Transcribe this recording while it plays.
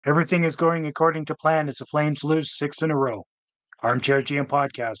Everything is going according to plan as the Flames lose 6 in a row. Armchair GM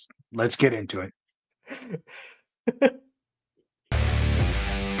podcast. Let's get into it.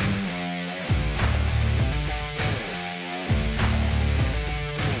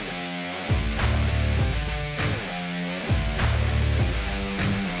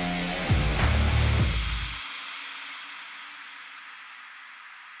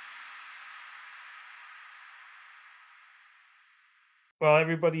 Well,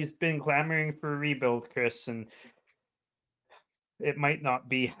 everybody's been clamoring for a rebuild, Chris, and it might not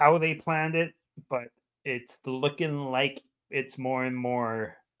be how they planned it, but it's looking like it's more and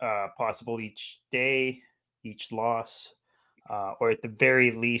more possible each day, each loss, or at the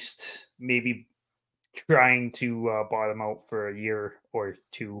very least, maybe trying to bottom out for a year or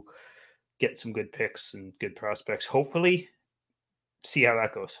two, get some good picks and good prospects. Hopefully, see how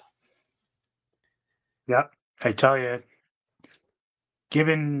that goes. Yep. I tell you,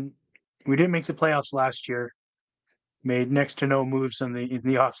 given we didn't make the playoffs last year, made next to no moves in the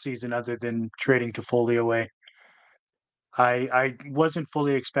offseason other than trading Toffoli away. I wasn't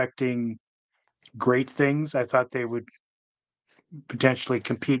fully expecting great things. I thought they would potentially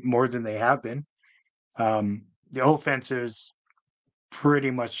compete more than they have been. The offense is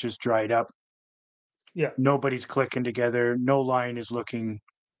pretty much just dried up. Yeah. Nobody's clicking together. No line is looking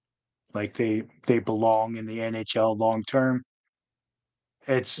like they belong in the NHL long term.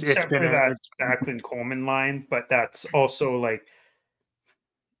 It's Except been for a that it's, Backlund Coleman line, but that's also like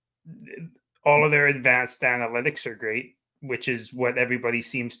all of their advanced analytics are great, which is what everybody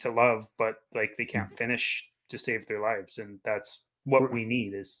seems to love, but like they can't finish to save their lives. And that's what we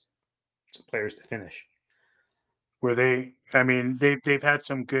need is some players to finish. where they I mean they've had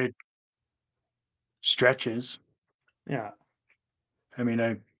some good stretches. Yeah. I mean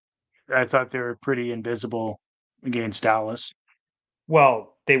I thought they were pretty invisible against Dallas.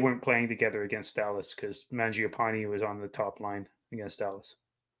 Well, they weren't playing together against Dallas because Mangiapane was on the top line against Dallas.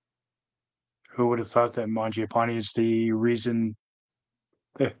 Who would have thought that Mangiapane is the reason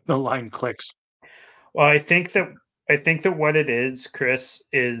the line clicks? Well, I think that what it is, Chris,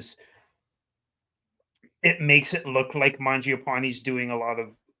 is it makes it look like Mangiapane's doing a lot of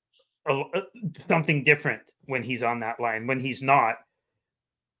something different when he's on that line. When he's not,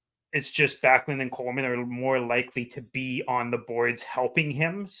 it's just Backlund and Coleman are more likely to be on the boards helping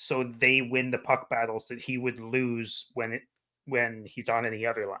him, so they win the puck battles that he would lose when he's on any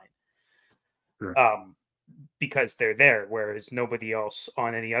other line. Sure. Because they're there, whereas nobody else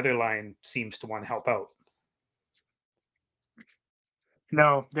on any other line seems to want to help out.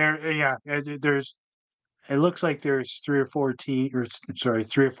 No, there's it looks like there's 3 or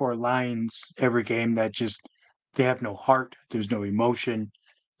 4 lines every game that just they have no heart. There's no emotion.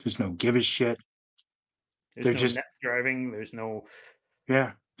 There's no give a shit. There's They're no just net driving. There's no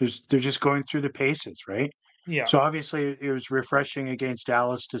yeah. They're just going through the paces, right? yeah So obviously it was refreshing against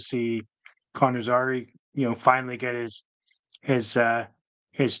Dallas to see Connor Zary, finally get his uh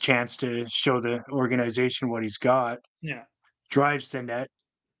his chance to show the organization what he's got. yeah. Drives the net,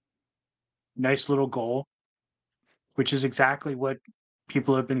 nice little goal, which is exactly what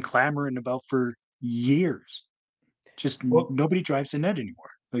people have been clamoring about for years. Just Well, nobody drives the net anymore.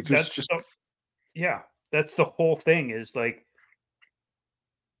 Like there's that's just the yeah. That's the whole thing. Is like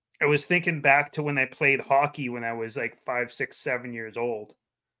I was thinking back to when I played hockey when I was like 5, 6, 7 years old.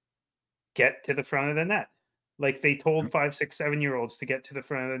 Get to the front of the net. Like they told 5, 6, 7 year olds to get to the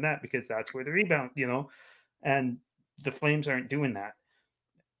front of the net because that's where the rebound. And the Flames aren't doing that.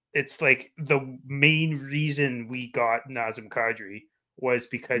 It's like the main reason we got Nazem Kadri was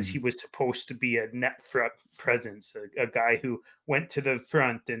because he Mhm. was supposed to be a net front presence, a guy who went to the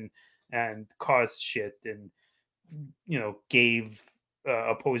front and caused shit and gave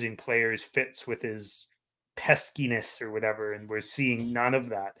opposing players fits with his peskiness or whatever. And we're seeing none of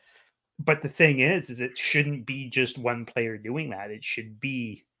that. But the thing is it shouldn't be just one player doing that. It should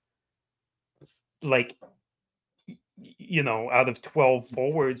be like out of 12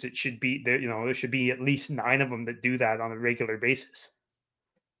 forwards, it should be there. There should be at least 9 of them that do that on a regular basis.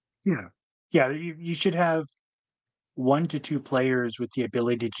 Yeah. Yeah, you should have 1 to 2 players with the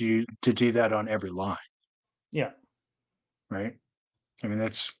ability to do that on every line, Yeah. right? I mean,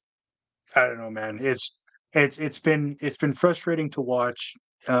 that's I don't know, man. It's been frustrating to watch.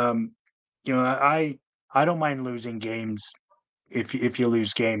 Um, I don't mind losing games if you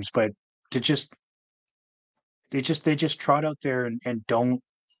lose games, but to just they just trot out there and don't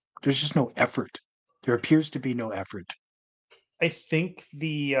there's just no effort. There appears to be no effort. I think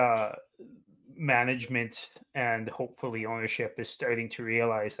the management and hopefully ownership is starting to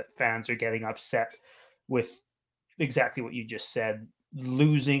realize that fans are getting upset with exactly what you just said.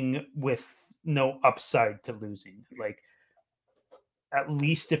 losing with no upside to losing. Like at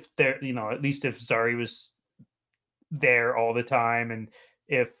least if they're at least if Zari was there all the time, and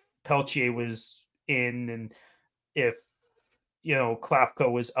if Peltier was in, and if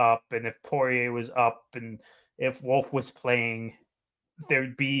Klafko was up, and if Poirier was up, and if Wolf was playing,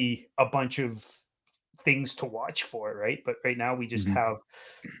 there'd be a bunch of things to watch for, right? But right now we just Mhm. have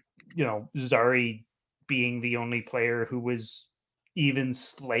Zari being the only player who was even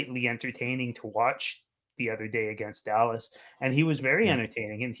slightly entertaining to watch the other day against Dallas. And he was very Yeah.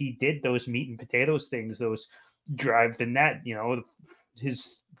 entertaining, and he did those meat and potatoes things, those drive the net,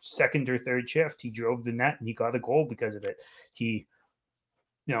 his second or third shift, he drove the net and he got a goal because of it. He,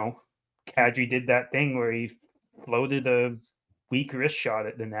 Kadri did that thing where he floated a weak wrist shot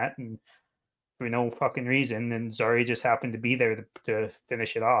at the net and for no fucking reason, and Zari just happened to be there to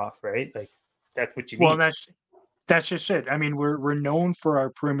finish it off, right? Like that's what you Well, need. that's just it. I mean, we're known for our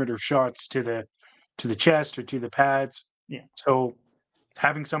perimeter shots to the chest or to the pads. Yeah, So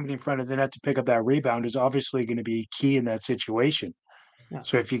having somebody in front of the net to pick up that rebound is obviously going to be key in that situation. yeah.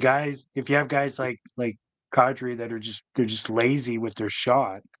 So if you have guys like Kadri that are they're just lazy with their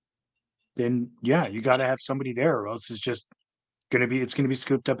shot, then yeah, you got to have somebody there, or else it's going to be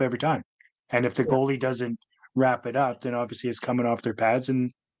scooped up every time. And if the Yeah. goalie doesn't wrap it up, then obviously it's coming off their pads,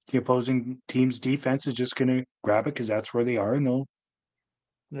 and the opposing team's defense is just going to grab it because that's where they are, and they'll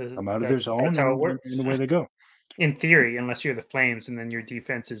come out of their That's zone how it and works away they go. in theory, unless you're the Flames, and then your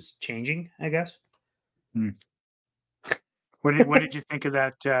defense is changing, I guess. Hmm. What did you think of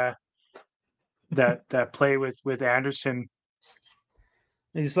that play with Anderson?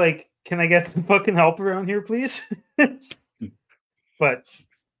 He's like, "Can I get some fucking help around here, please?" Hmm. But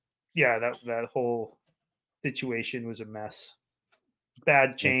yeah, that whole situation was a mess.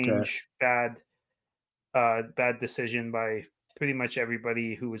 Bad That change, bad decision by pretty much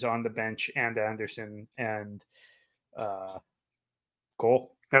everybody who was on the bench and Anderson, and uh,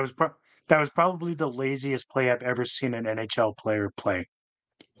 goal. that was that was probably the laziest play I've ever seen an NHL player play.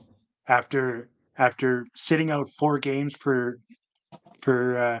 After sitting out 4 games for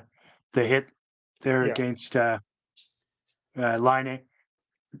the hit there Yeah, against Line, and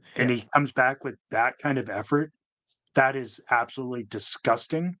yeah. he comes back with that kind of effort. That is absolutely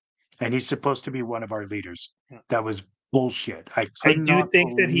disgusting. And he's supposed to be one of our leaders. Yeah. That was bullshit. I I could do not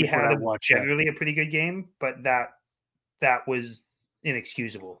think that he believe what had I a watched. That generally a pretty good game, but that was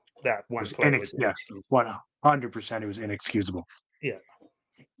inexcusable. That one was play was yeah, inexcusable. 100%. It was inexcusable. Yeah.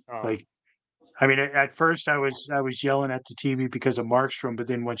 Like, I mean, at first I was yelling at the TV because of Markstrom, but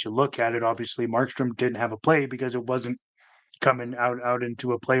then once you look at it, obviously Markstrom didn't have a play because it wasn't coming out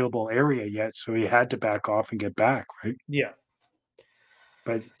into a playable area yet, so he had to back off and get back, right? Yeah.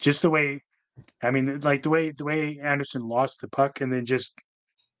 But just the way, I mean, like the way Anderson lost the puck and then just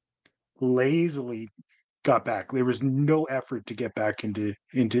lazily got back. There was no effort to get back into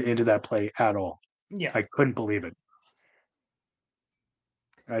that play at all. Yeah. I couldn't believe it.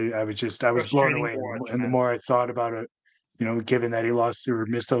 I was blown Frustrating away, to watch, and the man. more I thought about it, given that he lost or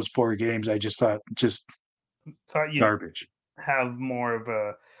missed those 4 games, I just thought just Thought you'd garbage. have more of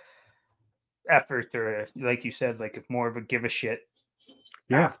a effort, or like you said, like more of a give a shit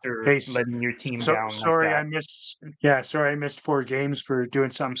Yeah. after Hey, letting your team so down like sorry that. I missed. Yeah, sorry I missed 4 games for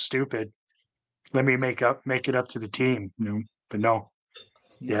doing something stupid. Let me make it up to the team. But no.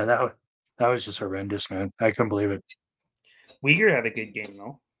 Yeah. Yeah, that was just horrendous, man. I couldn't believe it. Uyghur had a good game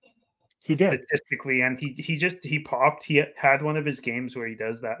though, He did. statistically, and he popped. He had one of his games where he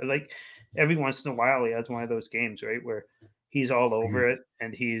does that. Like every once in a while, he has one of those games, right, where he's all Mhm. over it,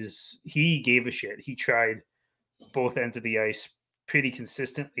 and he gave a shit. He tried both ends of the ice pretty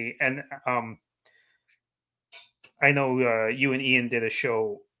consistently, and I know you and Ian did a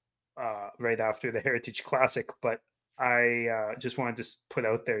show right after the Heritage Classic, but I just wanted to put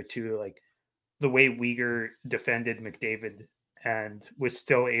out there too, like the way Uyghur defended McDavid and was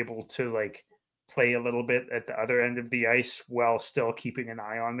still able to like play a little bit at the other end of the ice while still keeping an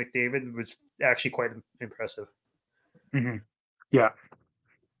eye on McDavid was actually quite impressive. Mhm. Yeah.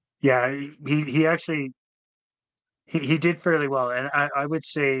 Yeah, he actually he did fairly well, and I would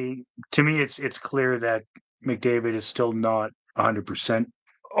say to me it's clear that McDavid is still not 100%.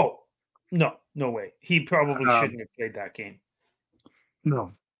 Oh no, no way. He probably Um, shouldn't have played that game.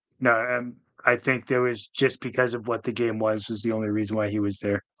 no, no, I think there was just because of what the game was the only reason why he was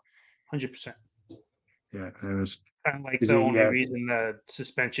there. 100%. Yeah, it was Kind of like is the he only yeah, reason the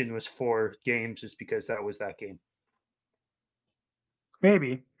suspension was 4 games is because that was that game.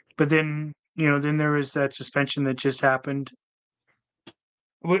 maybe, but then then there was that suspension that just happened.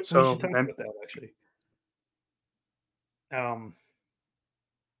 We should So talk about that actually. Um,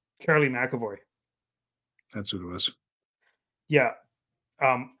 Charlie McAvoy. That's what it was. Yeah.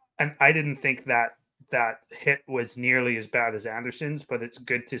 And I didn't think that that hit was nearly as bad as Anderson's, but it's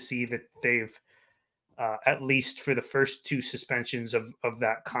good to see that they've at least for the first two suspensions of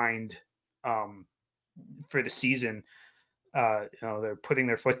that kind um, for the season, they're putting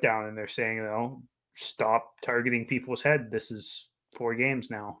their foot down and they're saying, stop targeting people's head. This is 4 games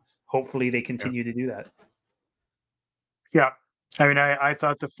now. Hopefully, they Yeah. continue to do that. Yeah. I mean, I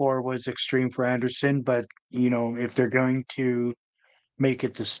thought the 4 was extreme for Anderson, but if they're going to make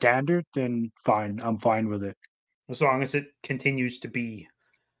it the standard, then fine. I'm fine with it. As long as it continues to be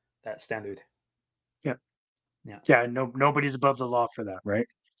that standard. Yeah. Yeah. Yeah. No, nobody's above the law for that, right?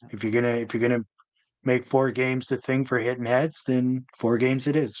 If you're gonna make 4 games the thing for hitting heads, then 4 games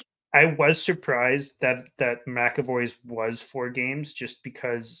it is. I was surprised that McAvoy's was 4 games just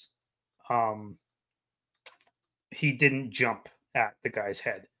because um, he didn't jump at the guy's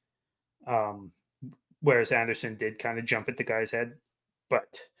head. Um, whereas Anderson did kind of jump at the guy's head.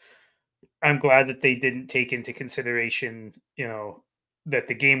 But I'm glad that they didn't take into consideration, that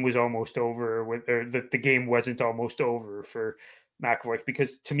the game was almost over, or that the game wasn't almost over for McAvoy.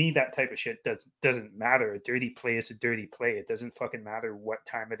 Because to me, that type of shit doesn't matter. A dirty play is a dirty play. It doesn't fucking matter what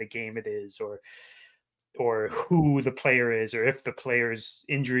time of the game it is, or who the player is, or if the player's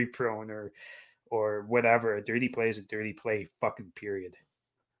injury prone, or whatever. A dirty play is a dirty play. Fucking period.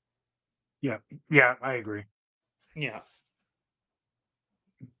 Yeah. Yeah, I agree. Yeah.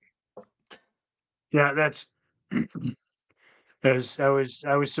 Yeah, that's I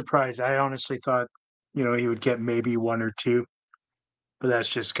was surprised. I honestly thought, he would get maybe 1 or 2, but that's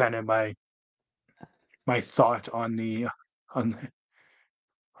just kind of my thought on the on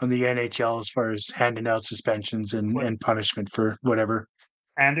the NHL as far as handing out suspensions and What, and punishment for whatever.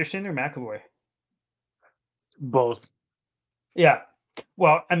 Anderson or McAvoy? Both. Yeah.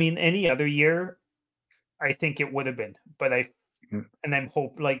 Well, I mean, any other year, I think it would have been, but Mm, I'm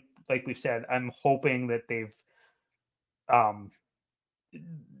like we've said, I'm hoping that they've um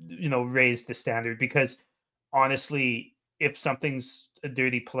raised the standard because honestly, if something's a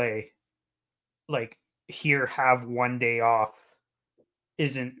dirty play, like here have 1 day off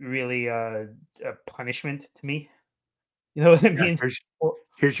isn't really a punishment to me. You know what I Yeah, mean? here's Or,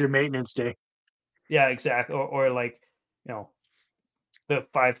 here's your maintenance day. yeah, exactly. Or like, you know, the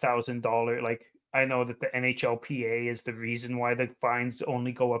 $5,000, like I know that the NHLPA is the reason why the fines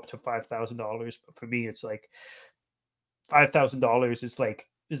only go up to $5,000, but for me it's like $5,000 is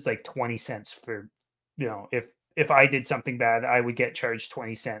like 20 cents for, if I did something bad, I would get charged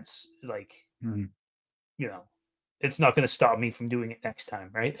 20 cents. Like, Mhm. you know, it's not going to stop me from doing it next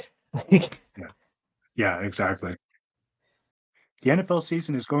time, right? Like, Yeah. Yeah, exactly. The NFL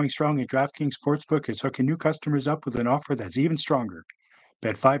season is going strong, and DraftKings Sportsbook is hooking new customers up with an offer that's even stronger.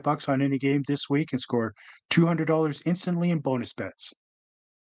 Bet $5 on any game this week and score $200 instantly in bonus bets.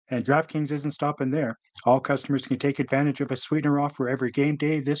 And DraftKings isn't stopping there. All customers can take advantage of a sweetener offer every game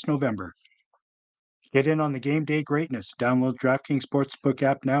day this November. Get in on the game day greatness. Download DraftKings Sportsbook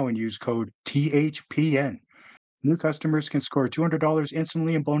app now and use code THPN. New customers can score $200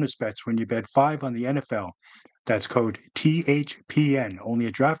 instantly in bonus bets when you bet 5 on the NFL. That's code THPN, only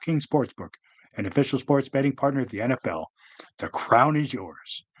at DraftKings Sportsbook, an official sports betting partner of the NFL. The crown is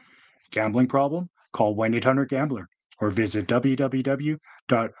yours. Gambling problem? Call 1-800-GAMBLER or visit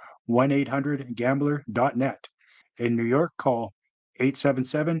www.1800gambler.net. In New York, call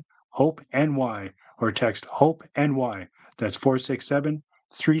 877-HOPE-NY or text HOPE-NY. That's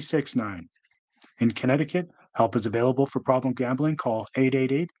 467-369. In Connecticut, help is available for problem gambling. Call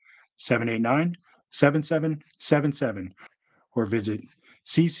 888-789-7777 or visit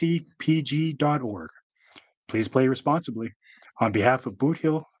ccpg.org. Please play responsibly. On behalf of Boot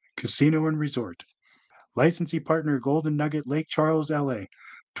Hill Casino and Resort, licensee partner Golden Nugget Lake Charles, LA.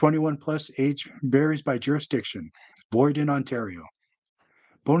 21 plus, age varies by jurisdiction. Void in Ontario.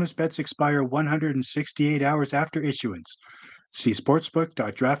 Bonus bets expire 168 hours after issuance. See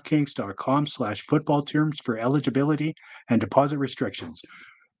sportsbook.draftkings.com/football terms for eligibility and deposit restrictions,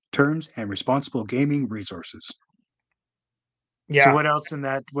 terms, and responsible gaming resources. So yeah. what else in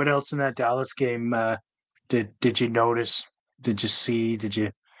that Dallas game did you notice? Did you see? Did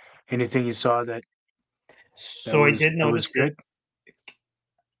you anything you saw that So I was did that was notice that, good?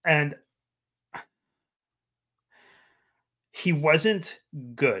 and he wasn't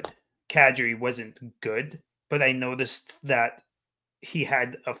good. Kadri wasn't good, but I noticed that he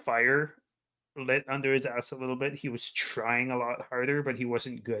had a fire lit under his ass a little bit. He was trying a lot harder, but he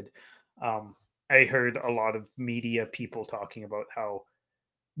wasn't good. Um, I heard a lot of media people talking about how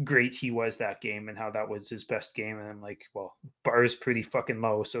great he was that game and how that was his best game. And I'm like, well, bar is pretty fucking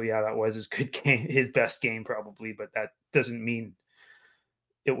low. So yeah, that was his good game, his best game probably, but that doesn't mean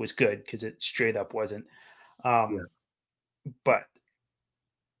it was good because it straight up wasn't. Yeah. Um, but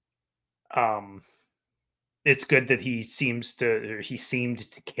um, it's good that he seemed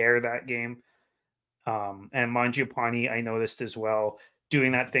to care that game. And Mangiapane, I noticed as well,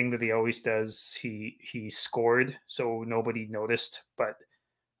 doing that thing that he always does. He scored, so nobody noticed. But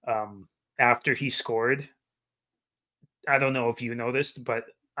um, after he scored, I don't know if you noticed, but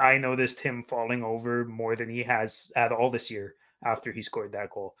I noticed him falling over more than he has at all this year after he scored that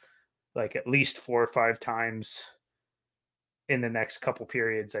goal. Like at least 4 or 5 times in the next couple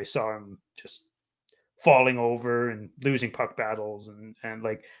periods, I saw him just falling over and losing puck battles, and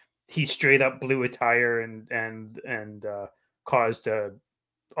like he straight up blew a tire and caused a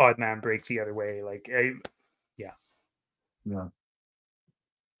odd man break the other way. Yeah, Yeah.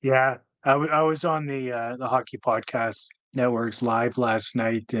 Yeah. I was on the Hockey Podcast Network's live last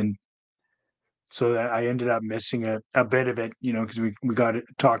night, and so that I ended up missing a bit of it, because we got it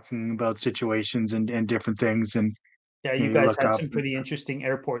talking about situations and different things, and yeah. You you guys look had up. some pretty interesting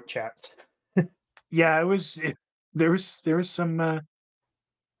airport chats. Yeah, there was some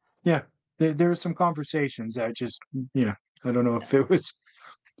yeah, there were some conversations that just, I don't know if it was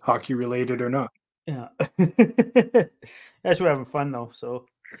hockey related or not. Yeah, guys were having fun though, so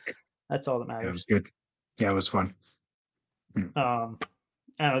that's all that Yeah, it was matters. good. Yeah, it was fun. Mm. Um,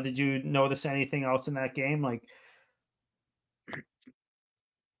 I don't know. Did you notice anything else in that game? Like,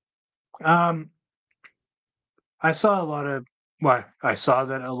 Um, I saw a lot of well, I saw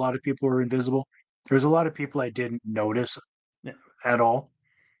that a lot of people were invisible. There's a lot of people I didn't notice yeah, at all.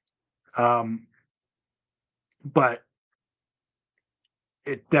 Um, but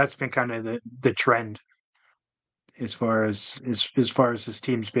that's been kind of the trend as far as this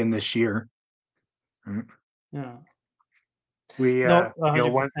team's been this year. Mm. yeah. We No, one you know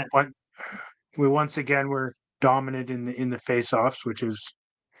hundred one, percent. one we once again were dominant in the face-offs, which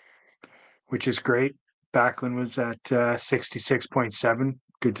is great. Backlund was at 66.7.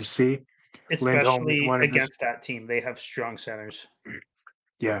 Good to see. Lindholm with Especially one of his against that team, they have strong centers,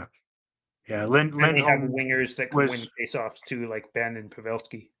 yeah, yeah. and they have Lindholm wingers that can win was faceoffs too, like Ben and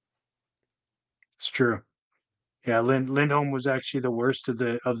Pavelski. it's true. Yeah, Lindholm was actually the worst of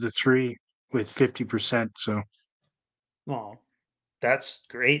the three with 50%. So Oh, that's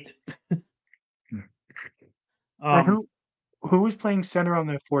great. mm. And Um, who was playing center on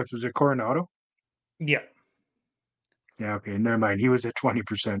the fourth? Was it Coronado? yeah, Yeah, okay, never mind. He was at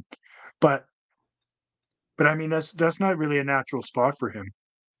 20%. But but I mean that's not really a natural spot for him.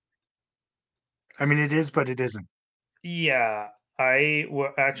 I mean it is, but it isn't. yeah.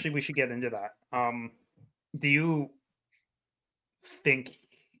 Actually, we should get into that. Do you think,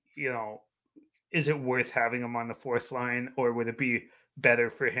 you know, is it worth having him on the fourth line, or would it be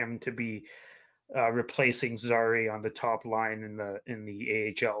better for him to be replacing Zari on the top line in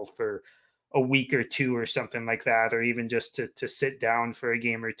the AHL for a week or two or something like that, or even just to sit down for a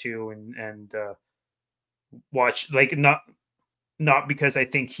game or two and watch, like, not because I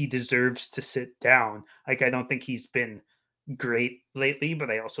think he deserves to sit down. Like, I don't think he's been great lately, but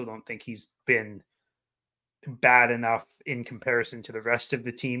I also don't think he's been bad enough in comparison to the rest of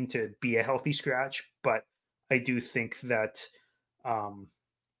the team to be a healthy scratch. But I do think that um,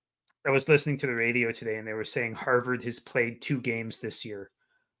 I was listening to the radio today and they were saying Harvard has played 2 games this year,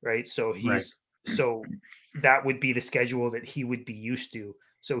 right? Right. So that would be the schedule that he would be used to.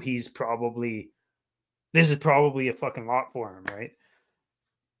 So this is probably a fucking lot for him, right?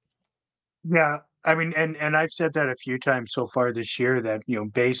 Yeah, I mean, and I've said that a few times so far this year that,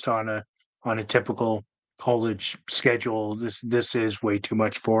 based on a typical college schedule, this is way too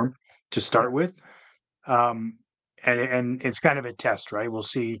much for him to Yeah. start with. Um, and it's kind of a test, right? We'll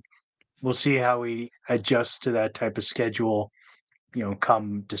see how he adjusts to that type of schedule,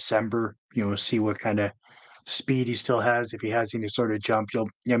 come December, see what kind of speed he still has. If he has any sort of jump,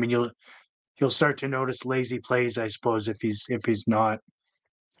 you'll start to notice lazy plays, I suppose, if he's not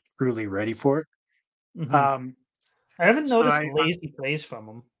truly ready for it. Hmm. Um, I haven't so noticed I lazy plays from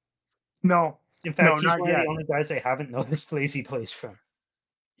him. no, In no, fact, he's not one of the yet. only guys I haven't noticed lazy plays from.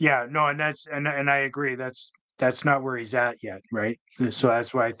 Yeah, no, and I agree. That's not where he's at yet, right? So Yeah.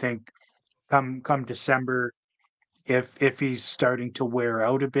 that's why I think come December, if he's starting to wear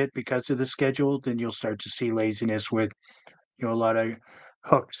out a bit because of the schedule, then you'll start to see laziness with a lot of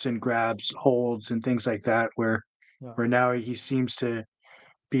hooks and grabs, holds, and things like that, where Yeah. now he seems to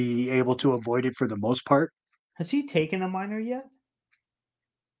be able to avoid it for the most part. Has he taken a minor yet?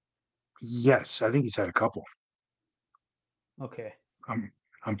 Yes, I think he's had a couple. Okay.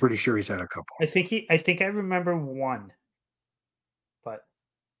 I'm pretty sure he's had a couple. I think I remember one, but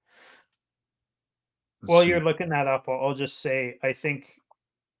Let's while see. you're looking that up, I'll just say I think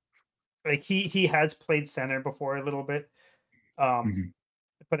like he has played center before a little bit. Um, Mhm.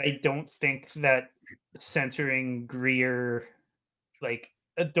 but I don't think that centering Greer, like,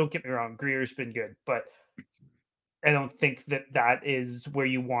 don't get me wrong, Greer's been good, but I don't think that that is where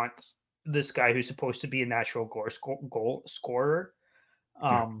you want this guy who's supposed to be a natural goal scorer.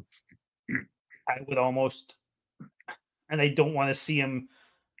 Yeah. Um, I would almost, and I don't want to see him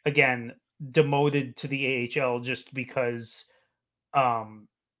again demoted to the AHL um,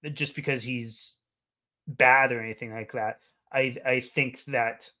 just because he's bad or anything like that. I think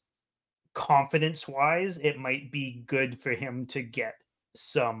that confidence wise, it might be good for him to get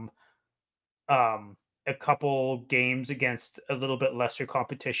some a couple games against a little bit lesser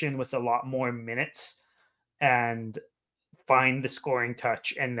competition with a lot more minutes and find the scoring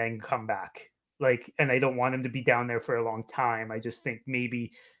touch and then come back. Like, and I don't want him to be down there for a long time. I just think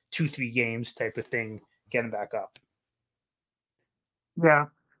maybe 2, 3 games type of thing, get him back up. Yeah.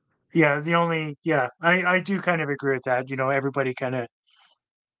 Yeah. I do kind of agree with that. Everybody kind of,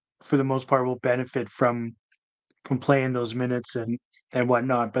 for the most part, will benefit from playing those minutes and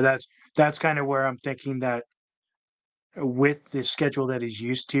whatnot. But that's kind of where I'm thinking that with the schedule that he's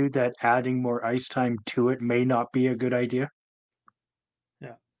used to, that adding more ice time to it may not be a good idea.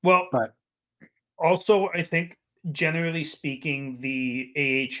 Yeah. Well, But also, I think generally speaking, the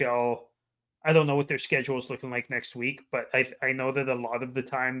AHL, I don't know what their schedule is looking like next week, but I know that a lot of the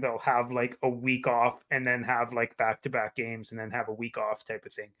time they'll have like a week off and then have like back to back games and then have a week off type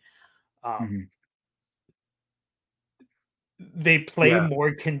of thing. Um, mhm, they play yeah,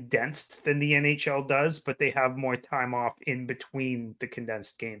 more condensed than the NHL does, but they have more time off in between the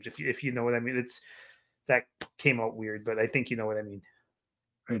condensed games. If you know what I mean, it's that came out weird, but I think you know what I mean.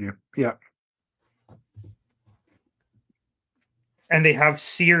 I do. Yeah, And they have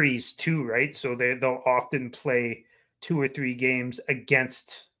series too, right? So they'll often play 2 or 3 games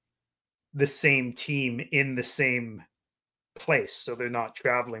against the same team in the same place, so they're not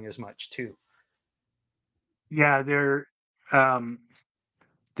traveling as much too. yeah. Um,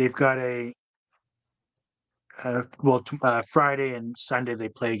 they've got Friday and Sunday they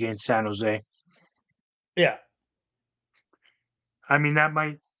play against San Jose. Yeah, I mean, that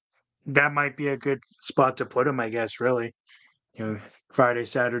might be a good spot to put him, I guess. Really, Friday,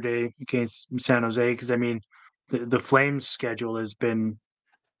 Saturday against San Jose, because I mean, the Flames' schedule has been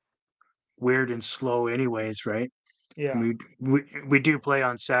weird and slow, anyways, right? yeah, We do play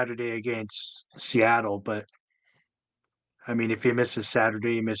on Saturday against Seattle, but I mean, if he misses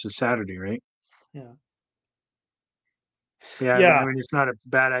Saturday, he misses Saturday, right? yeah, Yeah, I yeah. mean, it's not a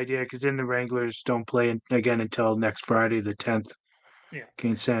bad idea because then the Wranglers don't play again until next Friday, the 10th, Yeah.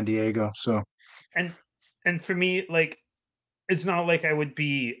 against San Diego. So, And and for me, like, it's not like I would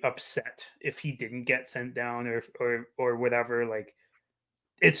be upset if he didn't get sent down or whatever. Like,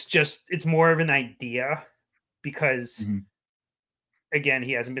 it's more of an idea because mhm, again,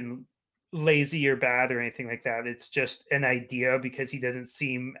 he hasn't been lazy or bad or anything like that. It's just an idea because he doesn't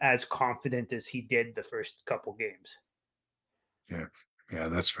seem as confident as he did the first couple games. yeah, yeah,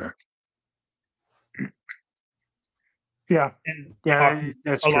 that's fair. Yeah, And yeah, hockey,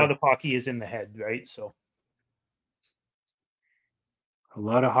 that's a true. lot of hockey is in the head, right? So A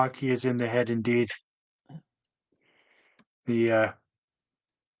lot of hockey is in the head, indeed. The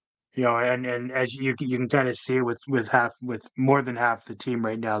and as you can kind of see it with more than half the team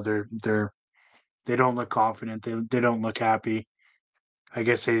right now, they don't look confident. They don't look happy. I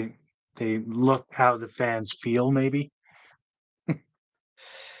guess they look how the fans feel, maybe.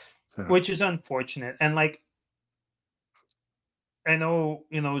 So which is unfortunate. And like I know,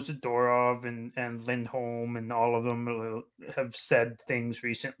 Zadorov and Lindholm and all of them have said things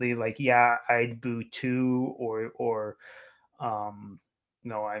recently like, yeah, I'd boo too, or um,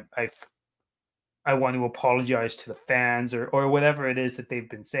 no, I want to apologize to the fans or whatever it is that they've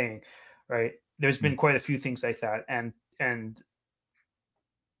been saying, right? There's mm, been quite a few things like that, and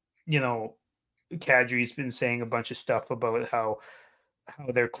you know, Kadri's been saying a bunch of stuff about how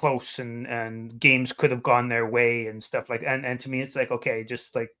they're close and games could have gone their way and stuff like and to me it's like okay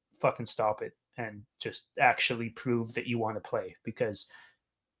just like fucking stop it and just actually prove that you want to play because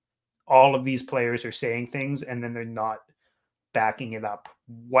all of these players are saying things and then they're not backing it up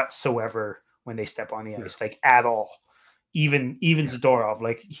whatsoever when they step on the yeah, ice like at all even yeah. Zadorov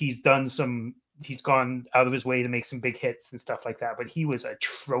like he's gone out of his way to make some big hits and stuff like that but he was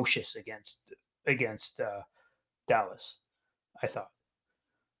atrocious against Dallas I thought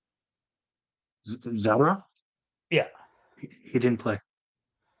Zara, yeah he didn't play.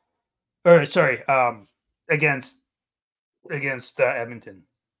 or sorry, against Edmonton.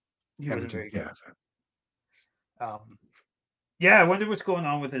 He wasn't Edmonton, very good. yeah. Um, yeah, I wonder what's going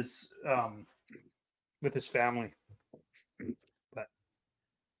on with his family. But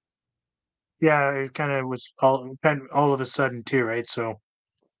Yeah, it kind of was all of a sudden too, right? So,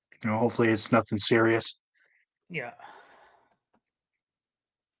 hopefully it's nothing serious. yeah,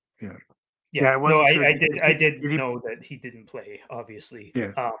 Yeah. Yeah, yeah. I No, wasn't sure. I did Did he know that he didn't play. Obviously,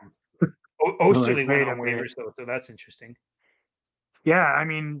 yeah. Well, like, Osterley went wait a on minute. waivers though, so that's interesting. Yeah, I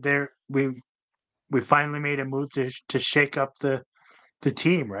mean, we finally made a move to shake up the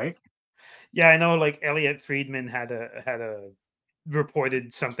team, right? Yeah, I know. Like Elliot Friedman had a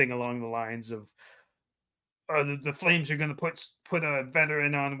reported something along the lines of the Flames are going to put a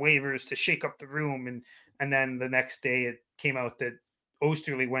veteran on waivers to shake up the room, and then the next day it came out that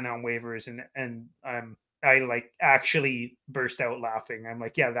Osterley went on waivers, and I like actually burst out laughing. I'm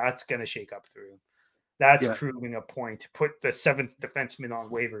like, yeah, that's going to shake up the room. That's Yeah, proving a point. Put the seventh defenseman on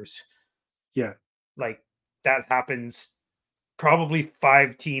waivers. yeah, Like that happens. Probably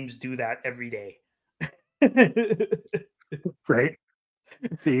 5 teams do that every day. right.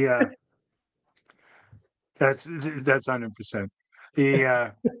 The that's 100%.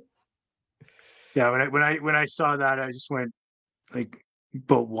 The yeah, when I saw that, I just went like,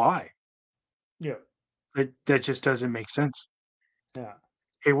 but why? Yeah, That just doesn't make sense. yeah,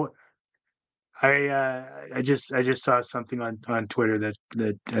 Hey, what I just saw something on Twitter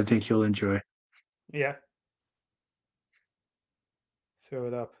that I think you'll enjoy. yeah. Throw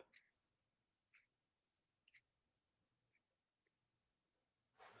it up.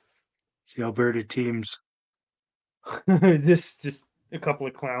 It's the Alberta teams. Just a couple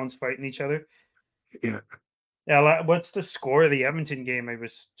of clowns fighting each other. Yeah, Yeah, what's the score of the Edmonton game? I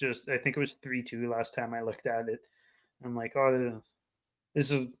think it was 3-2 last time I looked at it. I'm like, oh,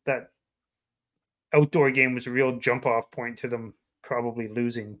 this is that outdoor game was a real jump off point to them probably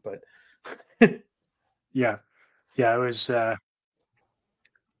losing, but yeah, yeah. It was what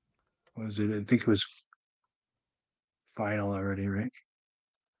was it? I think it was final already, right?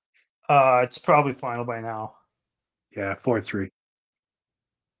 it's probably final by now. Yeah, 4-3.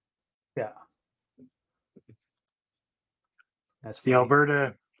 Yeah, that's The funny.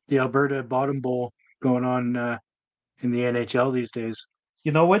 Alberta the Alberta Bottom Bowl going on in the NHL these days.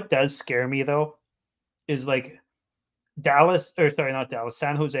 You know what does scare me though is like Dallas, or sorry, not Dallas.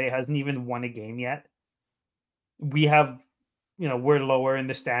 San Jose hasn't even won a game yet. We have, we're lower in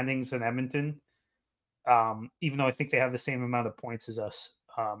the standings than Edmonton, even though I think they have the same amount of points as us.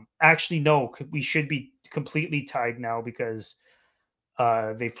 Actually, no, we should be completely tied now because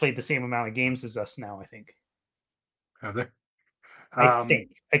they've played the same amount of games as us now. I think. Have they? I Um,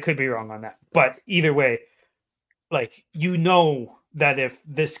 think I could be wrong on that, but either way, like that if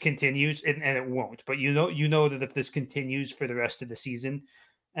this continues, and it won't, but you know that if this continues for the rest of the season,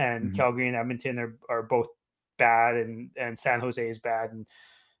 and mhm. Calgary and Edmonton are both bad, and San Jose is bad, and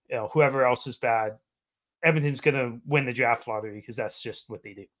whoever else is bad, Edmonton's going to win the draft lottery because that's just what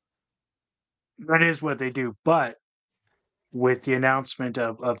they do. That is what they do. But with the announcement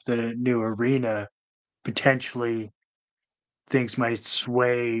of the new arena, potentially things might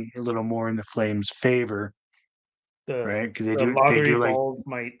sway a little more in the Flames' favor, The right? Because the they lottery do like balls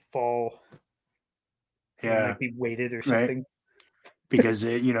might fall. It yeah, might be weighted or right. something. Because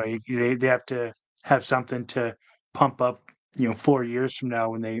they have to have something to pump up, 4 years from now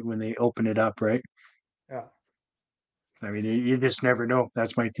when they open it up, right? Yeah, I mean, you just never know.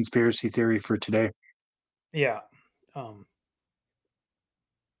 That's my conspiracy theory for today. yeah. Um,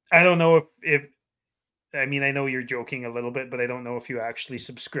 I don't know if I mean, I know you're joking a little bit, but I don't know if you actually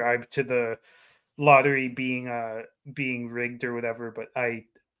subscribe to the lottery being rigged or whatever. But I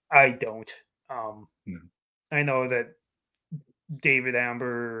don't. Um, Mm. I know that David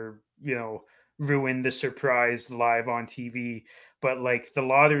Amber, ruined the surprise live on TV, but like the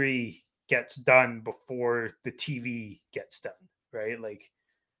lottery gets done before the TV gets done, right? Like,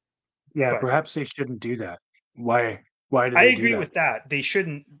 Yeah, but perhaps they shouldn't do that. Why do I they do agree that? with that. They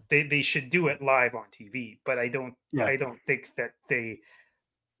shouldn't. They should do it live on TV, but I don't. Yeah, I don't think that they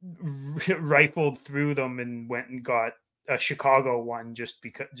rifled through them and went and got a Chicago one just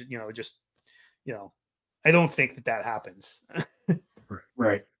because you know. I don't think that happens.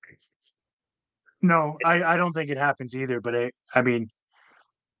 right. No, I don't think it happens either. But I mean,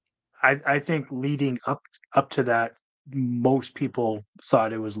 I think leading up to that, most people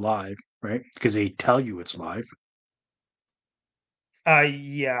thought it was live, right? Because they tell you it's live.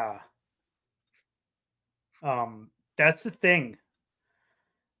 Yeah. That's the thing.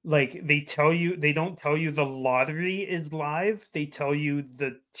 Like they don't tell you the lottery is live. They tell you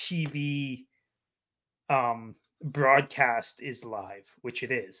the TV broadcast is live, which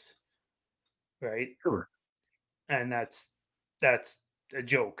it is, right? Sure. And that's a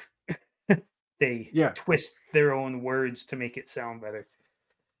joke. They Yeah. twist their own words to make it sound better.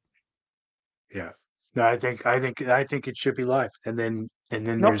 Yeah. No, I think it should be live. And then No, I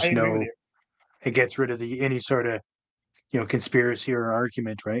there's agree with no you. it gets rid of the any sort of, conspiracy or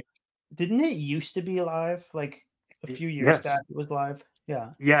argument, right? Didn't it used to be live? Like a few years Yes. back, it was live.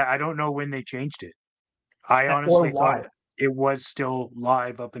 Yeah, Yeah, I don't know when they changed it. I or honestly thought why? it was still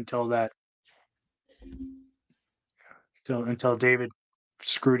live up until that till until David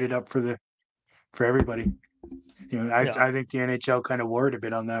screwed it up for everybody. Yeah, I think the NHL kind of worried a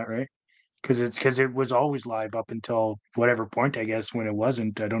bit on that, right? Because it was always live up until whatever point, I guess, when it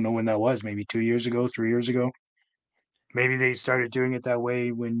wasn't. I don't know when that was. Maybe 2 years ago, 3 years ago. Maybe they started doing it that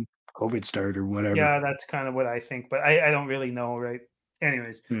way when COVID started or whatever. yeah, that's kind of what I think, but I don't really know, right?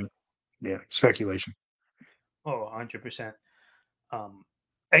 Anyways, Yeah, yeah, speculation. oh, 100%. Um,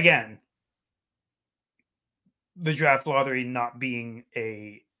 again, the draft lottery not being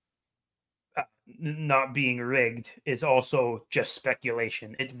rigged is also just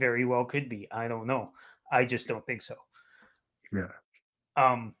speculation. It very well could be. I don't know. I just don't think so. Yeah,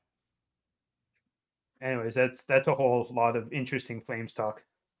 Um. Anyways, that's a whole lot of interesting Flames talk.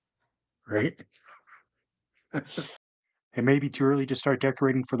 right. It may be too early to start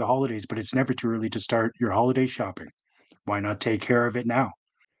decorating for the holidays, but it's never too early to start your holiday shopping. Why not take care of it now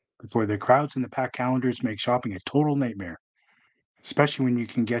before the crowds and the packed calendars make shopping a total nightmare? Especially when you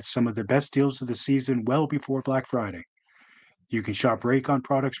can get some of the best deals of the season well before Black Friday. You can shop Raycon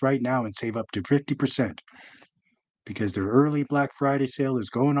products right now and save up to 50% because their early Black Friday sale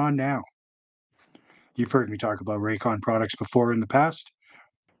is going on now. You've heard me talk about Raycon products before in the past.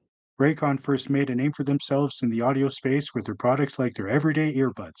 Raycon first made a name for themselves in the audio space with their products like their everyday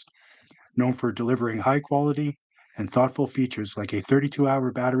earbuds, known for delivering high quality and thoughtful features like a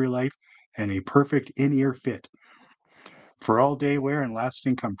 32-hour battery life and a perfect in ear fit for all day wear and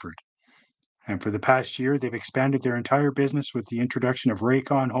lasting comfort. And for the past year, they've expanded their entire business with the introduction of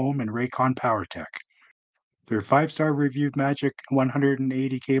Raycon Home and Raycon PowerTech. Their 5-star reviewed Magic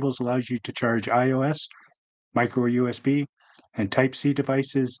 180 cables allows you to charge iOS, micro USB, and Type-C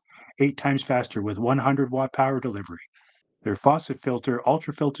devices 8 times faster with 100-watt power delivery. Their faucet filter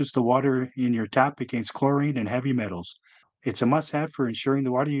ultra filters the water in your tap against chlorine and heavy metals. It's a must-have for ensuring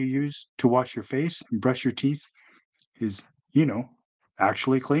the water you use to wash your face and brush your teeth is, you know,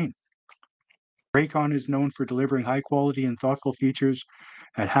 actually clean. Raycon is known for delivering high quality and thoughtful features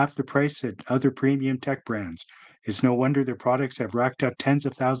at half the price at other premium tech brands. It's no wonder their products have racked up tens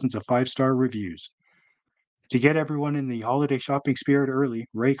of thousands of 5-star reviews. To get everyone in the holiday shopping spirit early,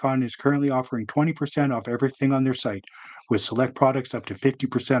 Raycon is currently offering 20% off everything on their site, with select products up to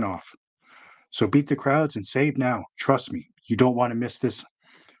 50% off. So beat the crowds and save now. Trust me, you don't want to miss this.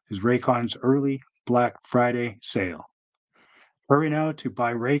 Is Raycon's early Black Friday sale. Hurry now to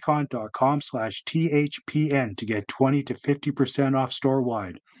buyraycon.com/THPN to get 20 to 50% off store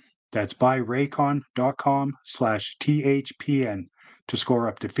wide. That's buyraycon.com/THPN to score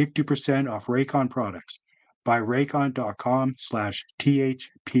up to 50% off Raycon products.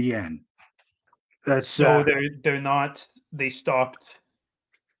 Buyraycon.com/THPN. That's So they're not. They stopped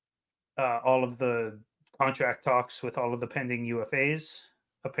all of the contract talks with all of the pending UFAs.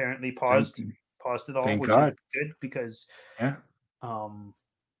 Apparently thank paused it all, thank which is God. good because Yeah. um,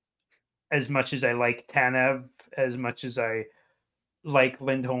 as much as I like Tanev, as much as I like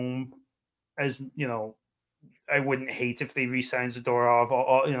Lindholm, as you know, I wouldn't hate if they re-signs Zadorov,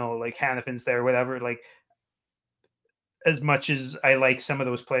 like Hannafin's there, whatever. Like as much as I like some of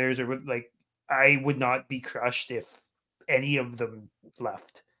those players, or like I would not be crushed if any of them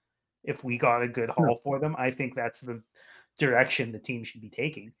left. If we got a good No, haul for them, I think that's the direction the team should be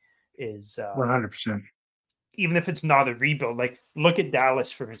taking. Is 100%. even if it's not a rebuild, like look at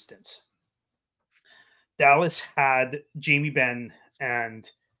Dallas for instance. Dallas had Jamie Benn and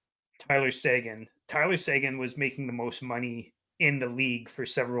Tyler Seguin. Tyler Seguin was making the most money in the league for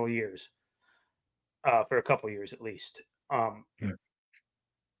several years, for a couple years at least. Yeah.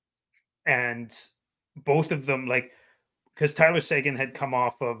 And both of them, like, because Tyler Seguin had come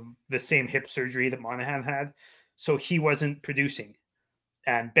off of the same hip surgery that Monahan had, so he wasn't producing,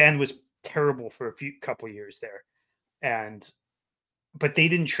 and Ben was terrible for a few couple years there, and but they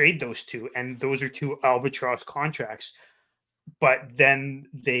didn't trade those two, and those are two albatross contracts. But then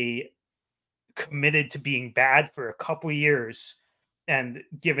they committed to being bad for a couple years, and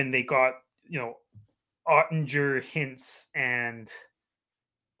given they got Ottinger, Hintz, and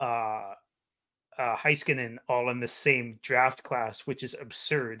uh, Heiskanen all in the same draft class, which is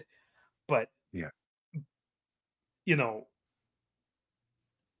absurd. But Yeah. you know,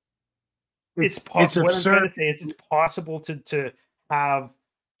 It's what I'm trying absurd. to say is it's possible to have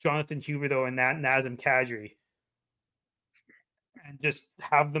Jonathan Huberdeau and Nazem Kadri and just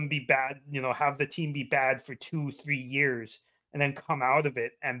have them be bad, have the team be bad for 2, 3 years and then come out of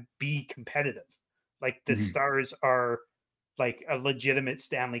it and be competitive. Like the Mhm. Stars are like a legitimate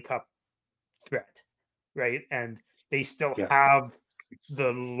Stanley Cup threat, right? And they still Yeah. have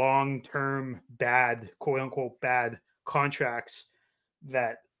the long term bad, quote unquote, bad contracts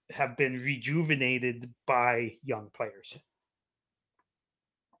that have been rejuvenated by young players.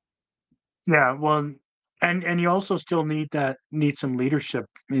 Yeah, well, and you also still need some leadership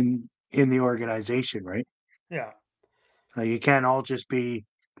in the organization, right? Yeah. You can't all just be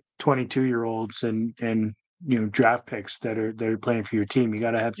 22-year-olds and draft picks that are playing for your team.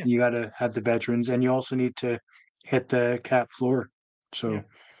 Yeah. You gotta have the veterans, and you also need to hit the cap floor. Yeah. So, I mean,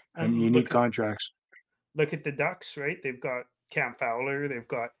 And you need contracts. look at the Ducks, right? They've got Cam Fowler, they've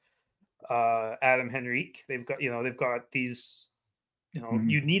got Adam Henrique, they've got these, Mhm.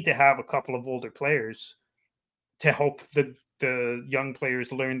 you need to have a couple of older players to help the young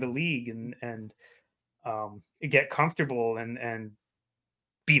players learn the league and get comfortable and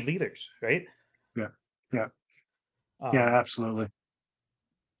be leaders, right? Yeah, yeah, yeah, Um, absolutely.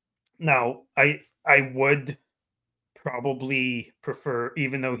 Now, I would probably prefer,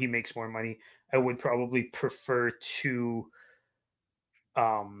 even though he makes more money, I would probably prefer to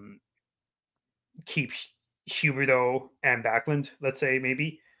um, keep Huberto and Backlund, let's say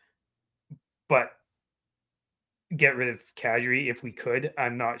maybe, but get rid of Kadri if we could.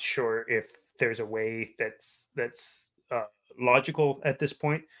 I'm not sure if there's a way that's logical at this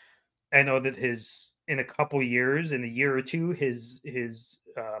point. I know that his in a couple years, in a year or two, his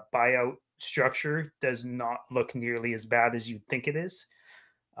buyout structure does not look nearly as bad as you'd think it is.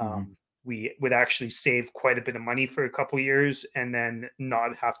 Mhm. We would actually save quite a bit of money for a couple years and then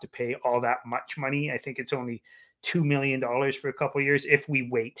not have to pay all that much money. I think it's only $2 million for a couple years if we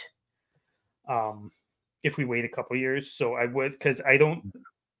wait. Um, if we wait a couple years, so I would, because I don't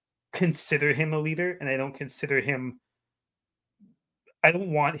consider him a leader, and I don't consider him. I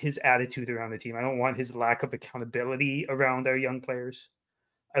don't want his attitude around the team. I don't want his lack of accountability around our young players.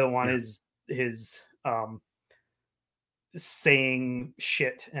 I don't want Yeah. his saying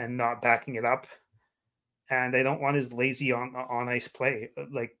shit and not backing it up, and I don't want his lazy on ice play.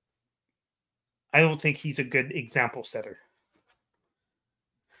 Like I don't think he's a good example setter.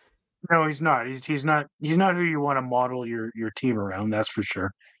 No, he's not. He's not who you wanna model your team around, that's for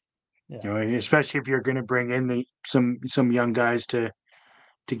sure. Yeah, Especially if you're gonna bring in some young guys to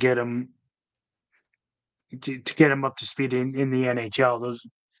get them to get them up to speed in the NHL.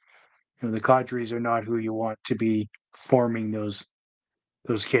 The Cadres are not who you want to be forming those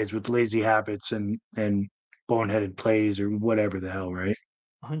kids with lazy habits and boneheaded plays or whatever the hell, right?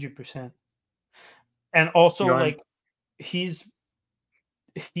 100%. And also, You know, and like he's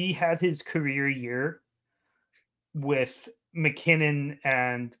he had his career year with McKinnon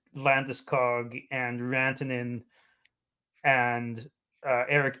and Landeskog and Rantanen and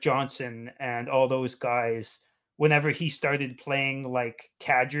Eric Johnson and all those guys. Whenever he started playing like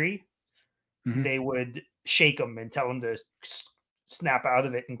Kadri, mhm, they would shake him and tell him to snap out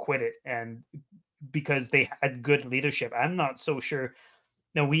of it and quit it. And because they had good leadership, I'm not so sure.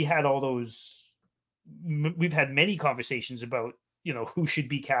 Now we had all those. We've had many conversations about who should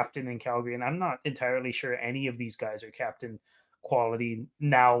be captain in Calgary, and I'm not entirely sure any of these guys are captain quality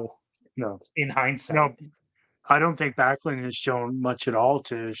now no, in hindsight. no, I don't think Backlund has shown much at all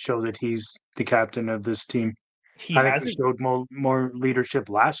to show that he's the captain of this team. He I think he hasn't. showed more leadership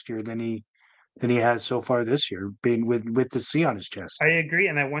last year than he has so far this year, being with the C on his chest. I agree,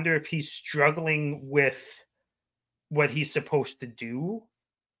 and I wonder if he's struggling with what he's supposed to do.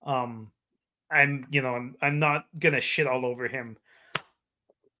 Um, I'm not gonna shit all over him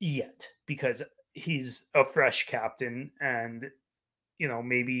yet because he's a fresh captain, and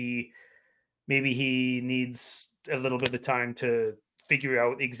maybe he needs a little bit of time to figure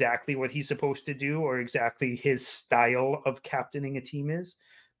out exactly what he's supposed to do or exactly his style of captaining a team is,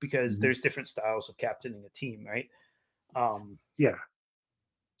 because Mhm. there's different styles of captaining a team, right? Um, Yeah,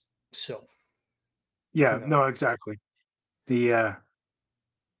 so yeah, who knows? no, exactly. The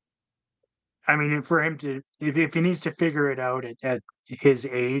I mean, for him to if he needs to figure it out at his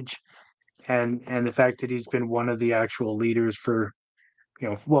age and the fact that he's been one of the actual leaders for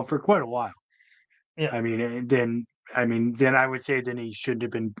well for quite a while. Yeah, Then I would say then he shouldn't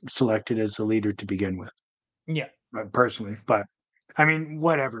have been selected as a leader to begin with, yeah. personally. But I mean,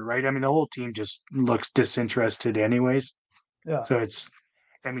 whatever, right? I mean, the whole team just looks disinterested, anyways. Yeah. So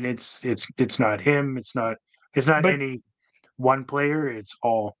I mean, it's not him. It's not But any one player. It's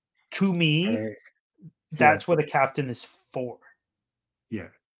all. to me, Uh, yeah, that's what a captain is for, yeah.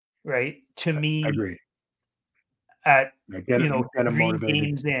 right? To I me, agree. at Yeah, get him 3 motivated.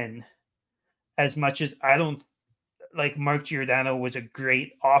 games in, as much as I don't like Mark Giordano was a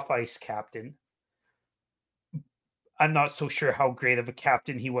great off ice captain, I'm not so sure how great of a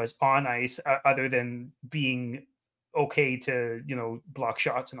captain he was on ice, other than being okay to block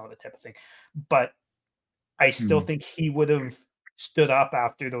shots and all that type of thing. But I still Mm. think he would have stood up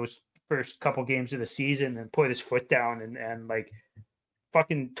after those first couple games of the season and put his foot down and like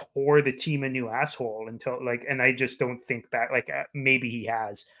fucking tore the team a new asshole until like. And I just don't think back like maybe he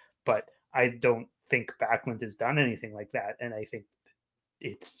has, but I don't think Backlund has done anything like that, and I think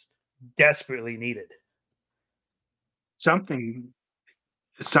it's desperately needed. Something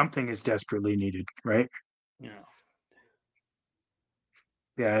something is desperately needed, right? You know,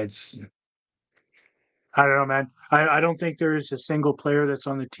 Yeah, I don't know, man. I don't think there is a single player that's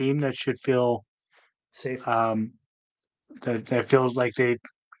on the team that should feel safe. um that feels like they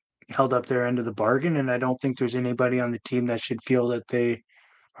held up their end of the bargain, and I don't think there's anybody on the team that should feel that they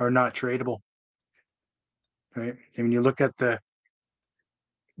are not tradable, right? I mean, you look at the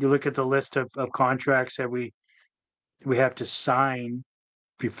list of contracts that we have to sign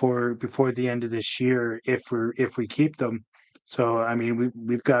before the end of this year if we keep them. So I mean,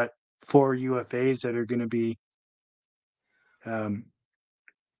 we've got 4 UFAs that are going to be, um,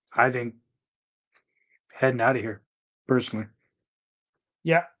 I think, heading out of here, personally.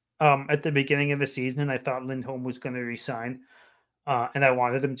 Yeah. At the beginning of the season, I thought Lindholm was going to resign, and I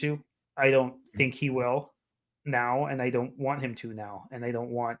wanted him to. I don't think he will now, and I don't want him to now, and I don't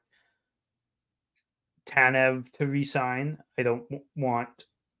want Tanev to resign. I don't want.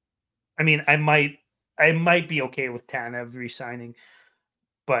 I mean, I might be okay with Tanev resigning,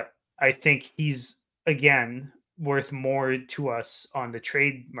 but I think he's again worth more to us on the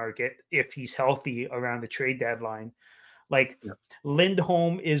trade market if he's healthy around the trade deadline. Like Yeah,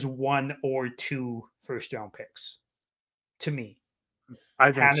 Lindholm is one or two first round picks to me.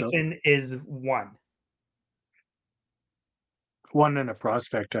 I think so. Hannafin is one. One in a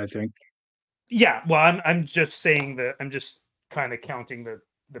prospect, I think. Yeah, well, I'm just saying that I'm just kind of counting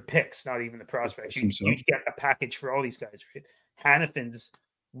the picks, not even the prospects. That's You himself. get a package for all these guys, right? Hannafin's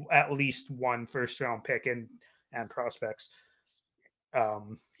at least one first round pick and prospects.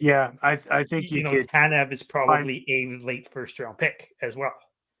 Um, Yeah, I think you could Tanev is find. probably a late first round pick as well.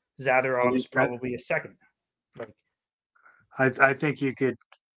 I Zadorov is think that probably a second. Like I think you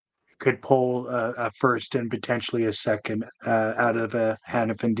could pull a first and potentially a second out of a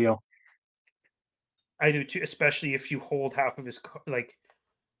Hannafin deal. I do too, especially if you hold half of his like.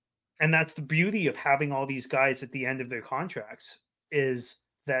 And that's the beauty of having all these guys at the end of their contracts is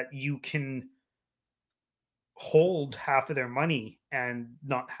that you can hold half of their money and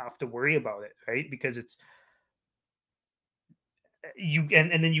not have to worry about it, right? Because it's you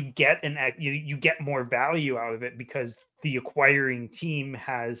and then you get you get more value out of it because the acquiring team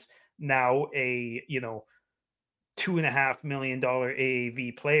has now a $2.5 million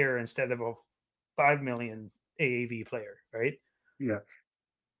AAV player instead of a 5 million AAV player, right? Yeah,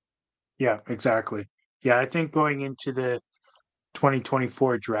 yeah, exactly. Yeah, I think going into the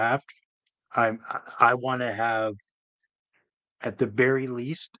 2024 draft, I want to have at the very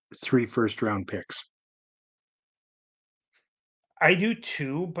least 3 first round picks. I do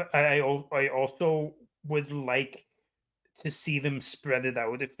too, but I also would like to see them spread it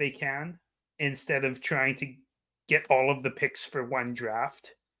out if they can, instead of trying to get all of the picks for one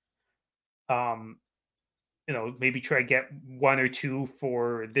draft. Um, maybe try get one or two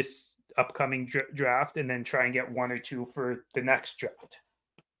for this upcoming draft, and then try and get one or two for the next draft.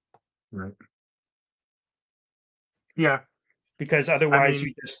 Right. Yeah, Because I otherwise, mean,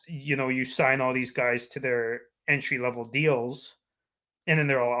 you just you sign all these guys to their entry level deals, and then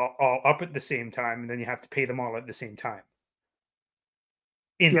they're all up at the same time, and then you have to pay them all at the same time.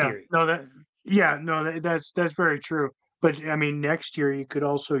 In yeah, theory, no, yeah, no, that's very true. But I mean, next year you could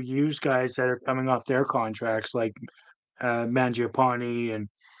also use guys that are coming off their contracts, like Mangiapane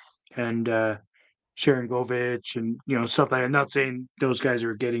and Sharon Govich and stuff like that. I'm not saying those guys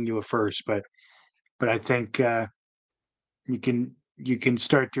are getting you a first, but I think you can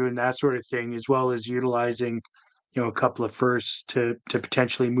start doing that sort of thing as well as utilizing a couple of firsts to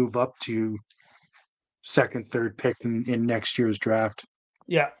potentially move up to second, third pick in next year's draft.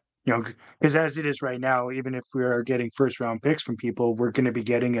 yeah. Because as it is right now, even if we are getting first round picks from people, we're going to be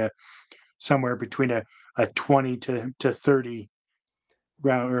getting a somewhere between a 20 to 30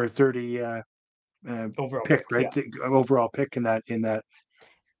 round or 30 overall pick, pick. right? Yeah. The overall pick in that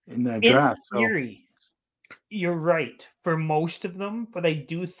In draft. So theory, you're right for most of them, but I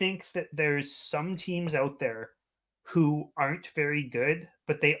do think that there's some teams out there who aren't very good,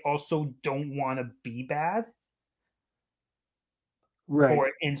 but they also don't want to be bad. right,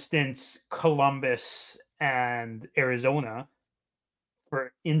 For instance, Columbus and Arizona,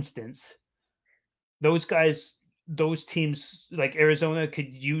 for instance, those guys, those teams like Arizona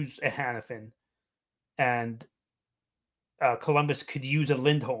could use a Hannafin and Columbus could use a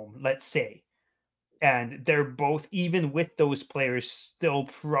Lindholm, let's say. And they're both, even with those players, still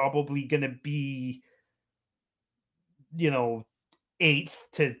probably going to be, you know, 8th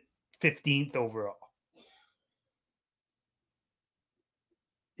to 15th overall.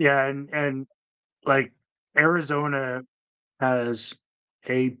 yeah, and like Arizona has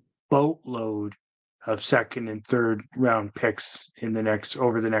a boatload of second and third round picks in the next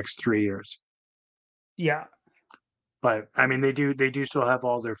over the next 3 years. Yeah. But I mean, they do still have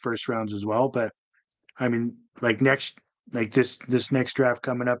all their first rounds as well. But I mean, like this next draft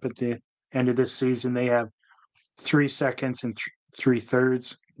coming up at the end of this season, they have 3 seconds and 3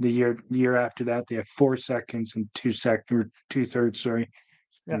 thirds. The year after that, they have 4 seconds and 2 thirds. Sorry,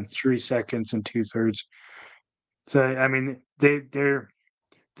 Yeah. and 3 seconds and 2 thirds. So I mean, they'd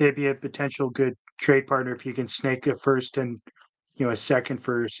be a potential good trade partner if you can snake a first and a second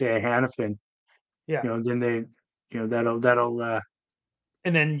for say a Hannafin. Yeah. Then that'll.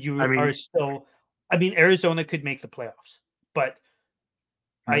 And then I you are mean, still, I mean, Arizona could make the playoffs, but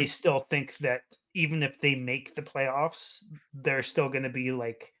I mm, still think that even if they make the playoffs, they're still going to be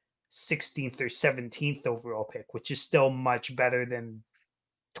like 16th or 17th overall pick, which is still much better than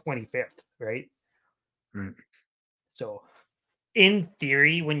 25th, right? mm, So, in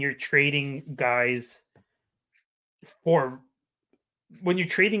theory, for when you're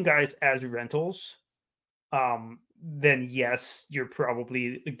trading guys as rentals, then yes, you're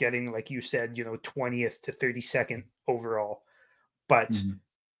probably getting, like you said, 20th to 32nd overall. But mm.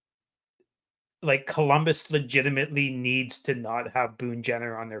 like Columbus legitimately needs to not have Boone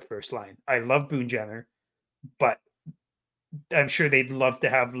Jenner on their first line. I love Boone Jenner, but I'm sure they'd love to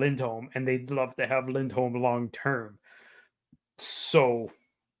have Lindholm and they'd love to have Lindholm long term. So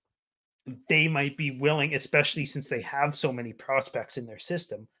they might be willing, especially since they have so many prospects in their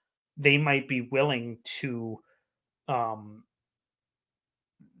system, they might be willing to um,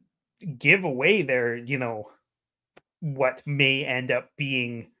 give away their, what may end up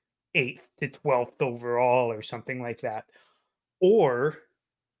being 8th to 12th overall or something like that, or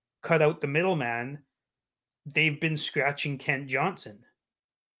cut out the middleman. They've been scratching Kent Johnson.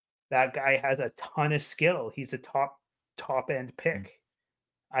 That guy has a ton of skill. He's a top end pick.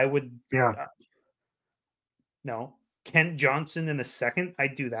 I would Yeah, uh, no Kent Johnson in the second.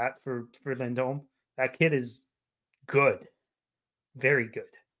 I'd do that for Lindholm. That kid is good, very good.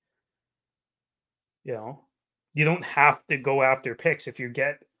 You know, you don't have to go after picks if you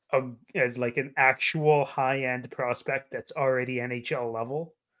get like an actual high end prospect that's already NHL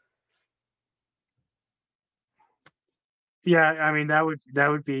level. yeah. I mean, that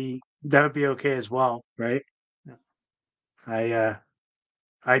would be okay as well, right? Yeah. I uh,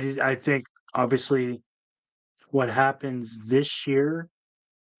 I think obviously what happens this year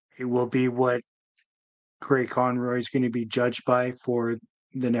it will be what Craig Conroy is going to be judged by for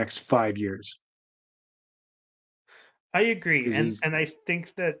the next 5 years I agree, because and he's and I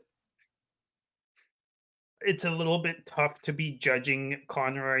think that it's a little bit tough to be judging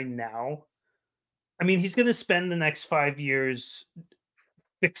Conroy now. I mean, he's going to spend the next 5 years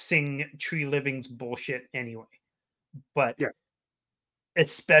fixing Tree Living's bullshit anyway. But yeah.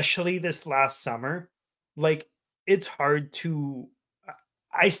 especially this last summer, like it's hard to.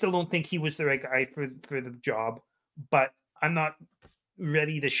 I still don't think he was the right guy for the job, but I'm not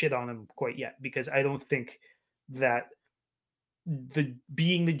ready to shit on him quite yet because I don't think that the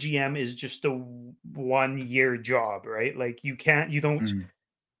being the GM is just a 1 year job, right? Like you don't. Mm.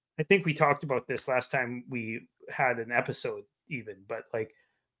 I think we talked about this last time we had an episode, even, but like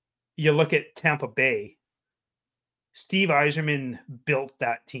you look at Tampa Bay, Steve Eiserman built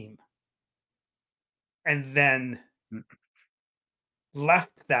that team and then Mm.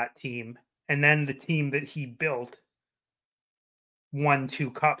 left that team, and then the team that he built won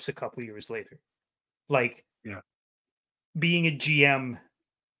 2 cups a couple years later. Like Yeah. being a GM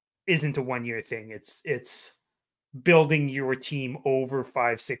isn't a 1 year thing. It's building your team over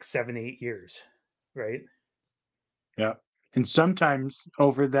 5, 6, 7, 8 years, right? Yeah. And sometimes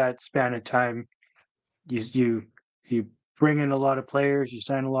over that span of time, you you you bring in a lot of players, you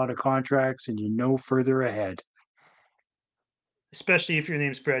sign a lot of contracts, and you know further ahead. especially if your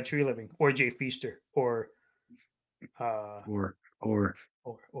name's Brad Treliving or Jay Feaster uh, or or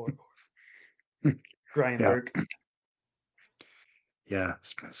Brian yeah, Burke. yeah.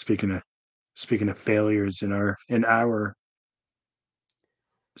 Speaking of failures in our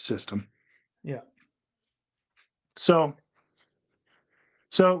system. Yeah. So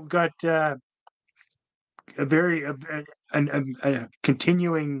got a very a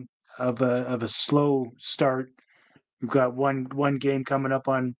continuing of a slow start. We've got one game coming up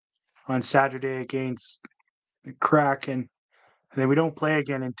on Saturday against the Kraken, and then we don't play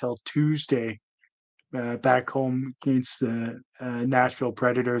again until Tuesday back home against the Nashville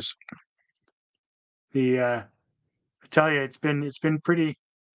Predators. I tell you, it's been pretty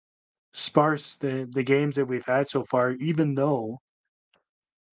sparse the games that we've had so far. Even though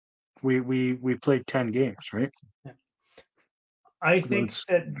we played 10 games, right? Yeah. I Well, think it's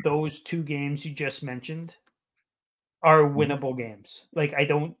that those two games you just mentioned are winnable games. Like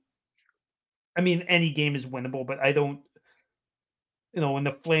I mean any game is winnable, but I don't when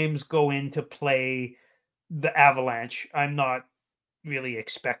the Flames go in to play the Avalanche, I'm not really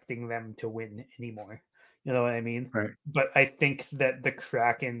expecting them to win anymore. You know what I mean? right. But I think that the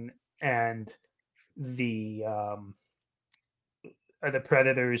Kraken and the the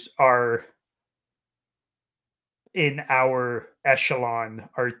Predators are in our echelon,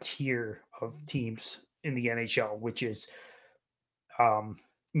 our tier of teams in the NHL, which is um,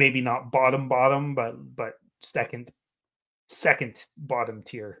 maybe not bottom, but second bottom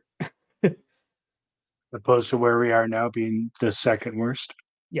tier. Opposed to where we are now being the second worst.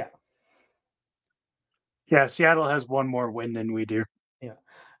 Yeah, Yeah, Seattle has one more win than we do. yeah.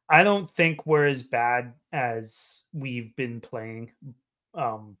 I don't think we're as bad as we've been playing,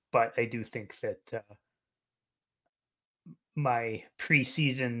 but I do think that my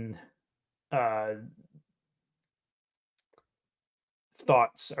preseason uh,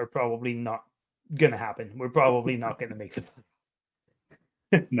 thoughts are probably not gonna happen. We're probably not gonna make the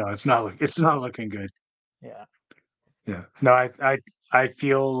No, it's not looking good. yeah. Yeah. No, I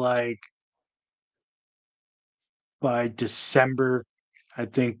feel like by December, I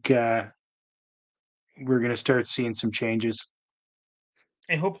think we're gonna start seeing some changes.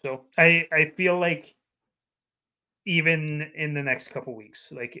 I hope so. I feel like even in the next couple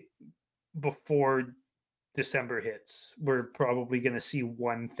weeks, like before December hits, we're probably going to see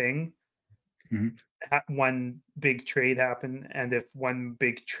one thing, Mhm. one big trade happen, and if one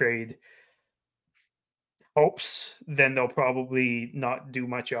big trade helps, then they'll probably not do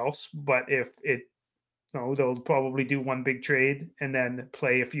much else. But if it no, they'll probably do one big trade and then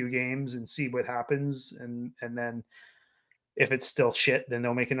play a few games and see what happens, and then if it's still shit, then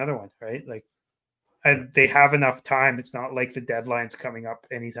they'll make another one, right? Like Yeah. and they have enough time. It's not like the deadline's coming up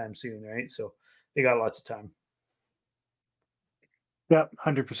anytime soon, right? So they got lots of time. Yep,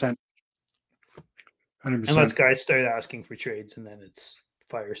 100%. 100%. Unless guys start asking for trades and then it's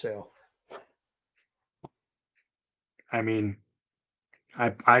fire sale. I mean,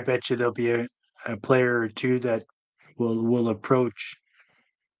 I bet you there'll be a player or two that will approach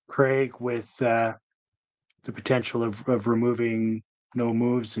Craig with the potential of removing no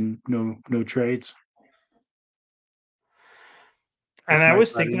moves and no trades. And That's I my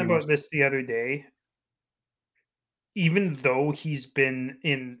was thought thinking anyways. about this the other day. Even though he's been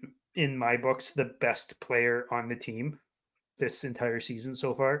in my books the best player on the team this entire season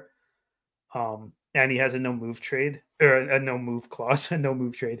so far, and he has a no move trade or a no move clause, a no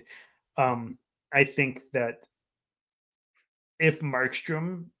move trade. Um, I think that if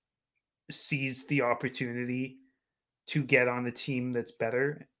Markstrom sees the opportunity to get on a team that's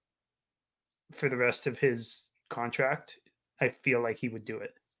better for the rest of his contract, I feel like he would do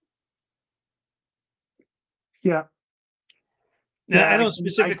it. Yeah. Now, Yeah, I don't I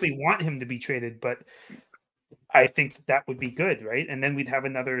specifically want him to be traded, but I think that, that would be good, right? And then we'd have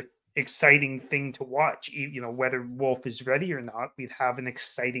another exciting thing to watch. Whether Wolf is ready or not, we'd have an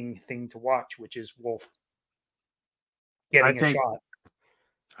exciting thing to watch, which is Wolf I getting a think shot.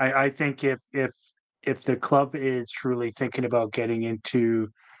 I think if the club is truly thinking about getting into,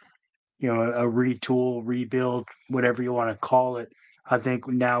 a retool, rebuild, whatever you want to call it, I think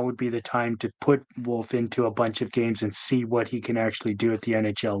now would be the time to put Wolf into a bunch of games and see what he can actually do at the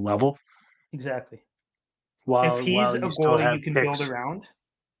NHL level Exactly. If while he's a you still goalie have you can build picks. around,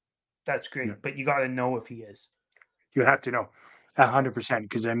 that's Yeah, great. But you got to know if he is. you have to know 100%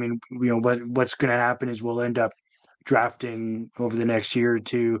 because I mean, what's going to happen is we'll end up drafting over the next year or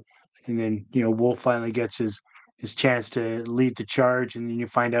two, and then Wolf finally gets his chance to lead the charge, and then you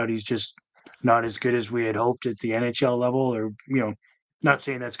find out he's just not as good as we had hoped at the NHL level, or not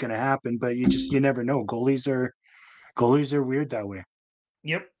saying that's going to happen, but you never know. Goalies are Goalies are weird that way.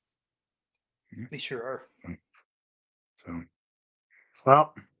 Yep, Mhm. they sure are. So,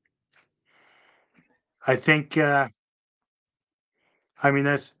 well, I think I mean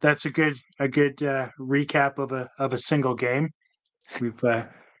that's a good recap of a single game. We've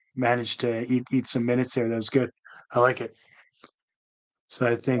managed to eat some minutes there. That was good. I like it. So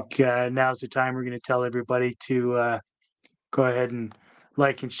I think now's the time we're going to tell everybody to go ahead and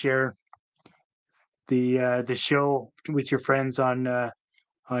like and share the show with your friends on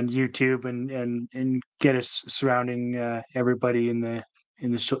YouTube and get us surrounding everybody in the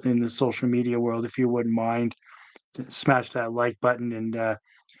social media world. If you wouldn't mind, smash that like button and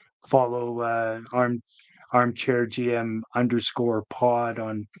follow armchair GM underscore pod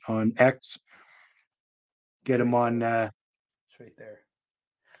on X. Get them on. It's right there.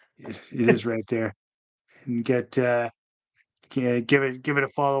 It is right there, and give it a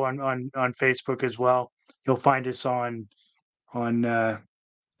follow on Facebook as well. You'll find us on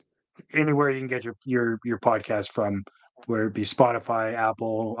anywhere you can get your podcast from, where it be Spotify,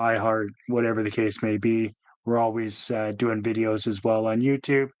 Apple, iHeart, whatever the case may be. We're always doing videos as well on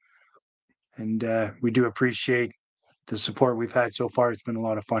YouTube, and we do appreciate the support we've had so far. It's been a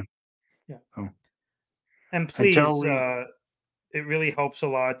lot of fun. Yeah. So, And until please, we, it really helps a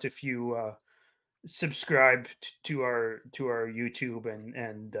lot if you subscribe to our YouTube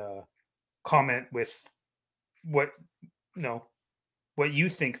and comment with what what you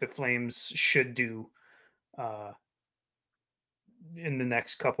think the Flames should do uh, in the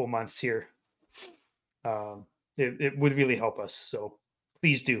next couple months here. It would really help us. So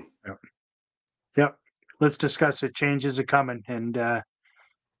please do. yep, let's discuss it. Changes are coming, and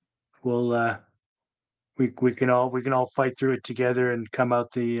we'll we can all fight through it together and come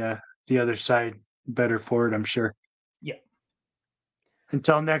out the other side better for it. I'm sure. Yeah.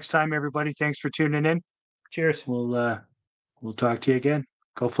 Until next time, everybody. Thanks for tuning in. Cheers. We'll talk to you again.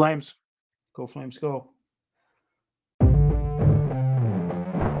 Go Flames. Go Flames, go.